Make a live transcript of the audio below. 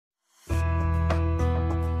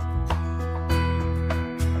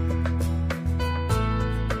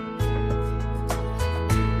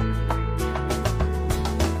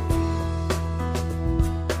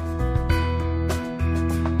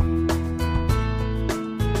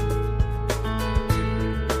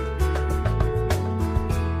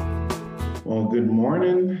good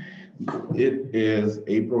morning. It is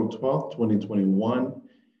April 12th, 2021,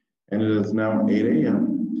 and it is now 8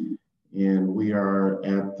 a.m. And we are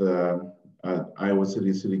at the Iowa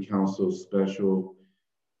City Council special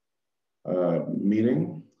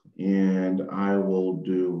meeting. And I will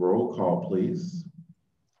do roll call, please.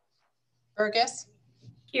 Burgess.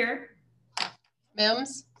 Here.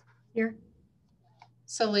 Mims. Here.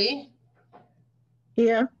 Salee.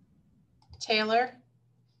 Here. Taylor.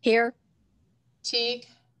 Here. Teague.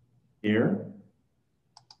 Here.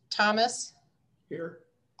 Thomas. Here.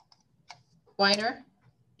 Weiner.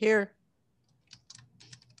 Here.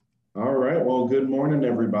 All right, well, good morning,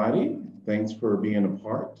 everybody. Thanks for being a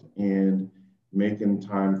part and making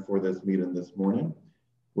time for this meeting this morning.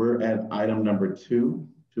 We're at item number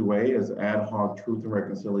 2A is Ad Hoc Truth and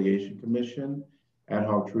Reconciliation Commission. Ad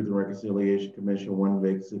Hoc Truth and Reconciliation Commission, one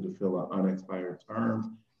vacancy to fill an unexpired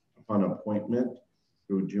term upon appointment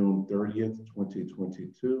through June 30th,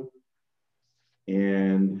 2022.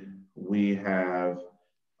 And we have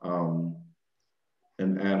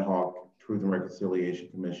an Ad Hoc Truth and Reconciliation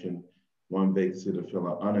Commission, one vacancy to fill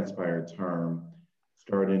an unexpired term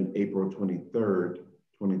starting April 23rd,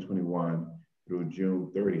 2021 through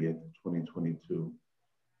June 30th, 2022.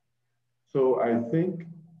 So I think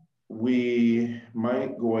we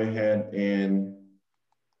might go ahead and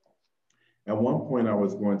at one point I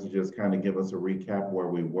was going to just kind of give us a recap where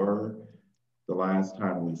we were the last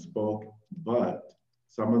time we spoke, but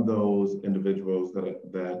some of those individuals that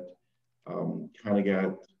kind of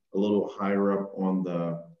got a little higher up on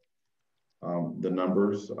the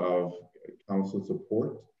numbers of council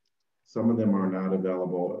support, some of them are not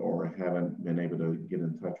available or haven't been able to get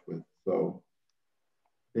in touch with. So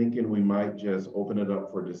thinking we might just open it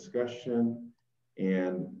up for discussion,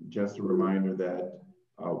 and just a reminder that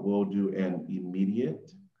we'll do an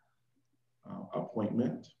immediate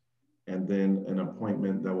appointment and then an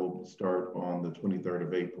appointment that will start on the 23rd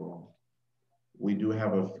of April. We do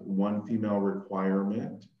have one female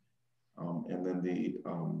requirement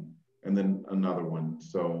and then another one.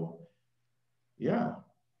 So yeah,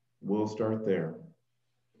 we'll start there.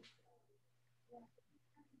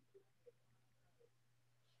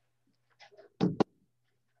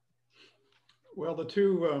 Well, the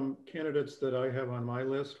two candidates that I have on my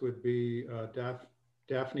list would be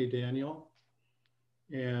Daphne Daniel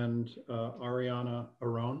and Ariana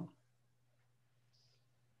Aron.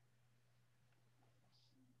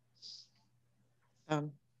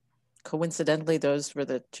 Coincidentally, those were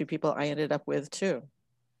the two people I ended up with too.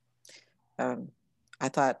 I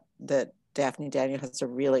thought that Daphne Daniel has a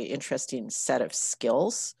really interesting set of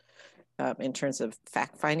skills in terms of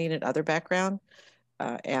fact-finding and other background.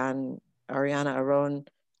 And Ariana Aron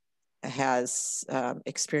has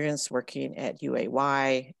experience working at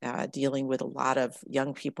UAY, dealing with a lot of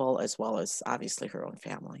young people, as well as obviously her own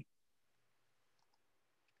family.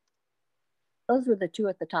 Those were the two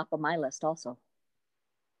at the top of my list also.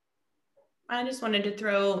 I just wanted to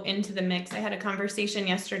throw into the mix. I had a conversation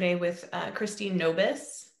yesterday with Christine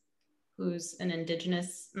Nobis, who's an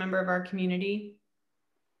Indigenous member of our community.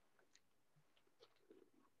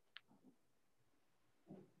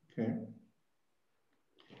 Okay.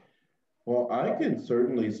 Well, I can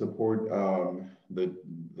certainly support the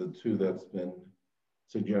two that's been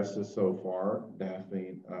suggested so far,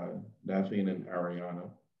 Daphne and Ariana.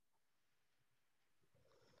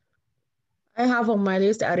 I have on my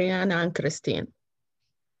list Ariana and Christine.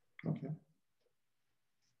 Okay.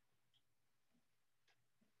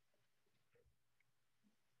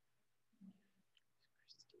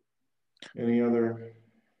 Any other?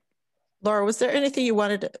 Laura, was there anything you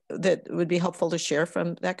wanted that would be helpful to share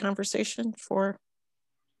from that conversation for?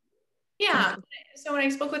 Yeah, so when I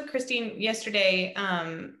spoke with Christine yesterday,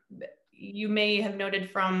 you may have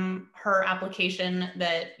noted from her application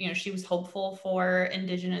that she was hopeful for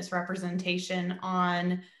Indigenous representation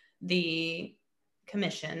on the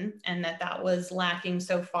commission and that was lacking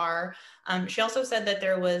so far. She also said that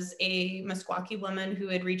there was a Meskwaki woman who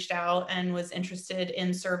had reached out and was interested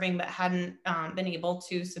in serving but hadn't been able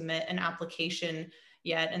to submit an application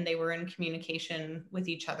yet, and they were in communication with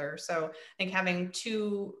each other. So I think having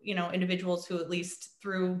two individuals who at least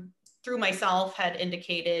through myself had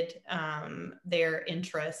indicated their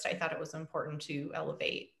interest, I thought it was important to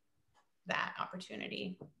elevate that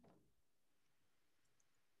opportunity.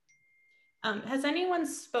 Has anyone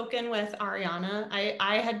spoken with Ariana?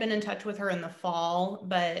 I had been in touch with her in the fall,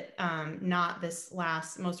 but not this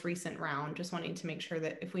most recent round. Just wanting to make sure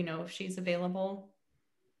that if we know if she's available.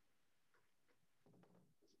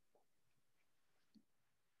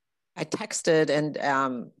 I texted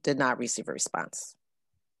and did not receive a response.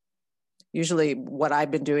 Usually what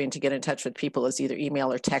I've been doing to get in touch with people is either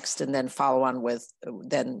email or text and then follow on with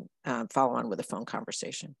a phone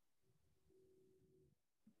conversation.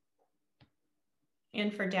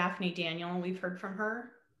 And for Daphne Daniel, we've heard from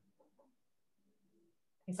her.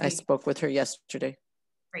 I spoke with her yesterday.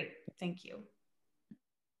 Great, thank you.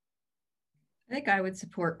 I think I would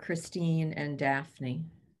support Christine and Daphne.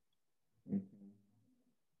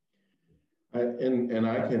 And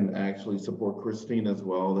I can actually support Christine as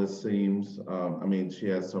well. This seems, I mean, she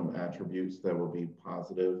has some attributes that will be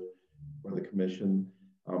positive for the commission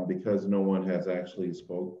because no one has actually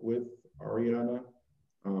spoke with Ariana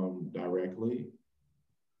directly.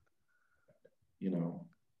 You know,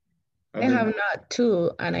 I have not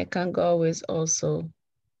too, and I can go with also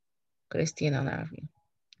Christine and Daphne.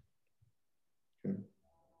 Okay.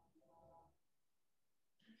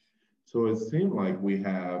 So it seemed like we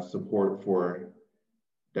have support for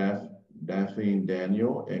Daphne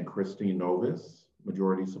Daniel and Christine Novus,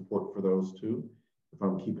 majority support for those two, if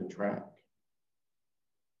I'm keeping track.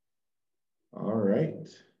 All right,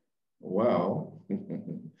 well,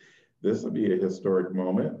 this will be a historic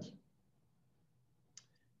moment.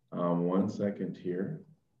 1 second here.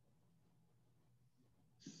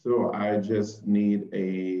 So I just need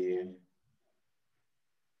a,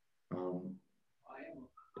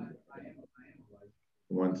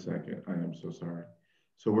 1 second, I am so sorry.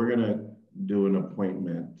 So we're gonna do an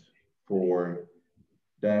appointment for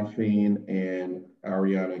Daphne and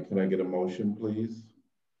Ariana. Can I get a motion, please?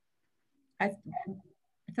 I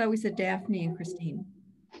thought we said Daphne and Christine.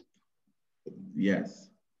 Yes.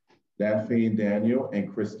 Daphne Daniel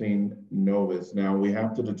and Christine Novus. Now we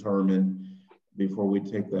have to determine before we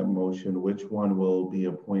take that motion, which one will be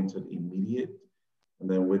appointed immediate and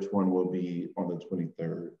then which one will be on the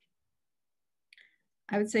 23rd.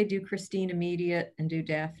 I would say do Christine immediate and do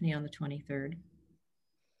Daphne on the 23rd.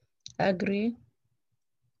 Agree.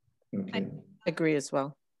 Okay. I agree as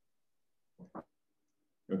well.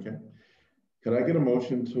 Okay. Could I get a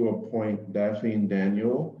motion to appoint Daphne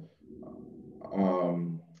Daniel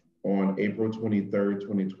on April 23rd,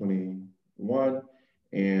 2021,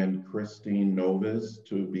 and Christine Novus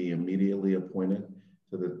to be immediately appointed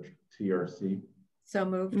to the TRC? So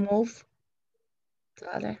moved. Move.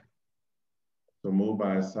 Saleh. So moved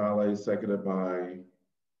by Saleh, seconded by?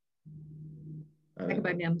 Seconded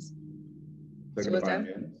by Mims. Seconded by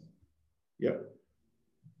Mims. Yep.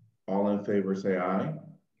 All in favor say aye.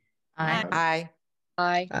 Aye. Aye.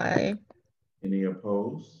 Aye. Aye. Any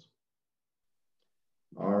opposed?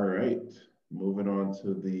 All right, moving on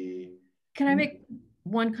to the. Can I make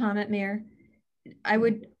one comment, Mayor? I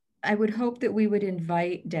would hope that we would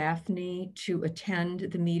invite Daphne to attend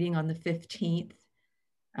the meeting on the 15th,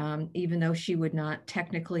 even though she would not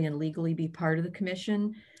technically and legally be part of the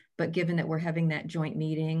commission. But given that we're having that joint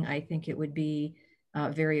meeting, I think it would be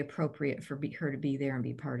very appropriate for her to be there and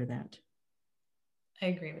be part of that. I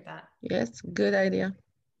agree with that. Yes, good idea.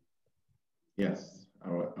 Yes, I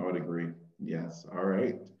would agree. Yes, all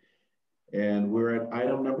right. And we're at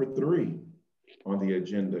item number 3 on the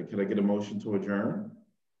agenda. Can I get a motion to adjourn?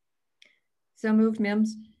 So moved,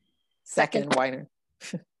 Mims. Second, Weiner.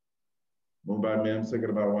 Moved by Mims,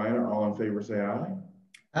 seconded by Weiner. All in favor say aye.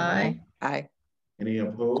 Aye. Aye. Any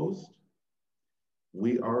opposed?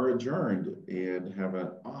 We are adjourned and have an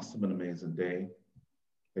awesome and amazing day.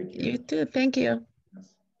 Take care. You too. Thank you.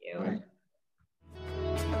 Yes. Thank you. Bye.